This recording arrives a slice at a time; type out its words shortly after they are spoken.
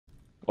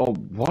Oh,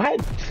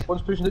 what?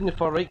 One's pushing in your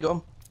far right, got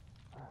him.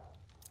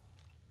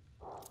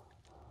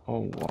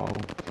 Oh, wow.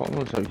 Fuck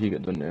knows how he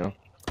got done there.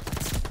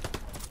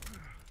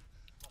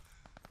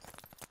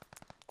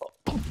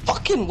 Oh,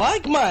 fucking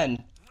lag,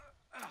 man!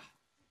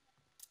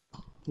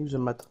 He was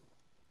in mid.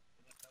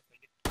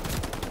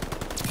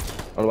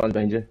 Other one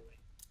behind you.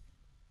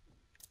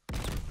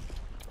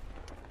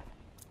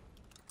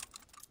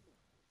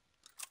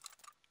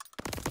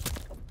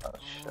 Oh,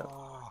 shit.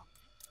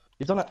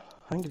 You've done it.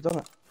 I think you've done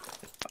it.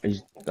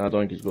 I don't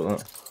think he's got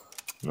that.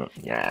 No.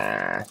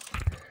 Yeah.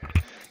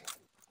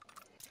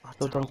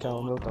 Well done,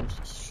 Callum, well done.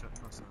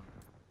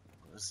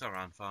 This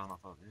ran far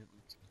enough up here.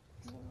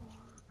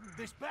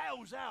 This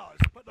battle's ours,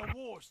 but the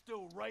war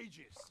still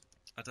rages.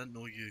 I didn't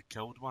know you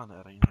killed one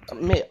at a range.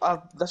 Mate,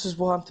 this is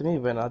what happened to me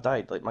when I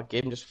died. Like, my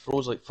game just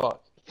froze like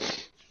fuck. Do you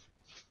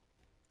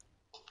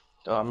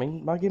know what I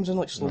mean? My game's in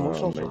like slow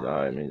motion. No,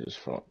 I mean, just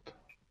fucked.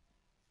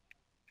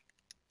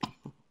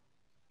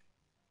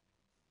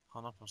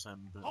 100%.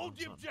 Hold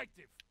the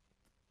objective.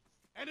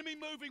 Enemy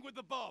moving with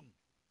the bomb.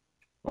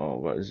 Oh,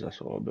 what is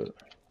this all about?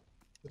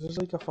 This is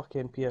like a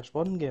fucking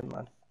PS1 game,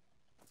 man.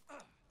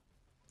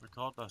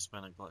 Record this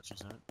when it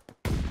glitches out.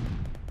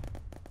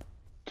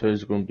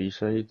 Two's going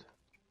B-side.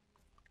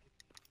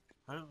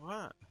 How,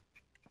 what?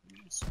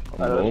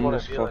 I'm on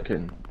this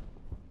fucking...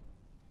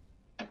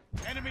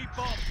 Enemy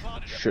bomb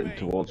planted at shooting B.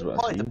 towards what I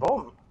Planted see. the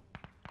bomb.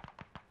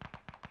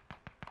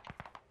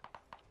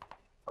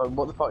 Oh,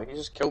 what the fuck? He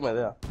just killed me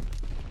there.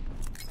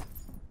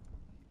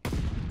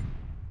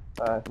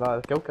 Nah,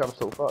 the kill cam's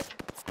still fucked.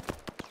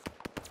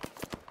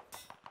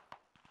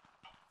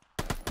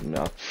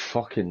 Nah,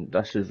 fucking...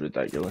 This is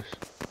ridiculous.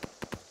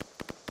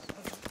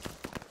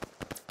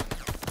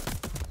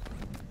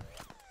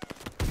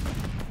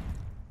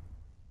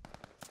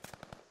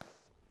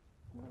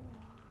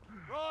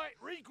 Right,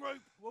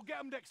 regroup. We'll get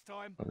them next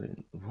time. I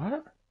mean,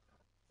 what?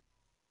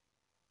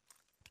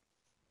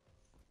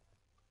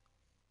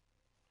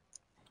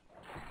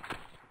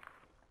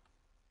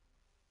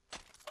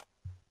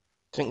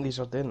 Think these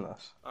are doing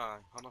this? Aye,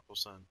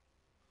 100%.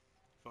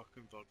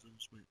 Fucking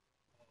virgins, mate.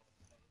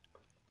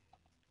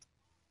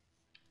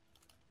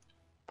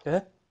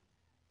 Yeah?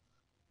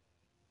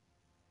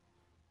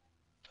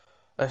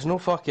 There's no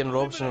fucking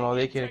Robson and all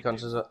they kind of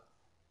cunts, is it?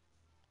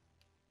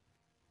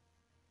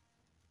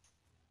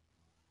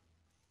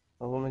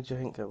 Well, what made you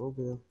think it will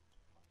be then?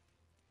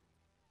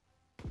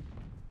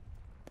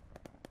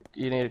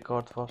 You need to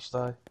record first,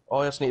 aye.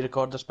 All of us need to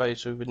record this by,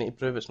 so we need to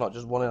prove it's not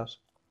just one of us.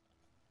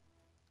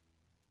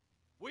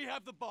 We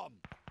have the bomb.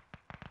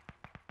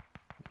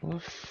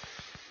 What?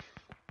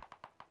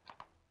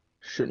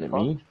 Shooting at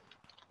me?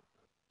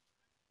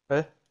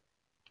 Eh?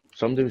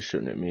 Somebody was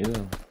shooting at me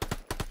there.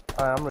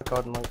 Aye, I'm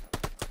recording, like.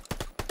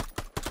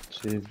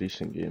 Save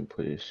recent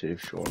gameplay,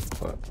 save short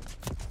clip.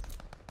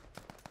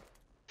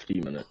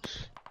 3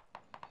 minutes.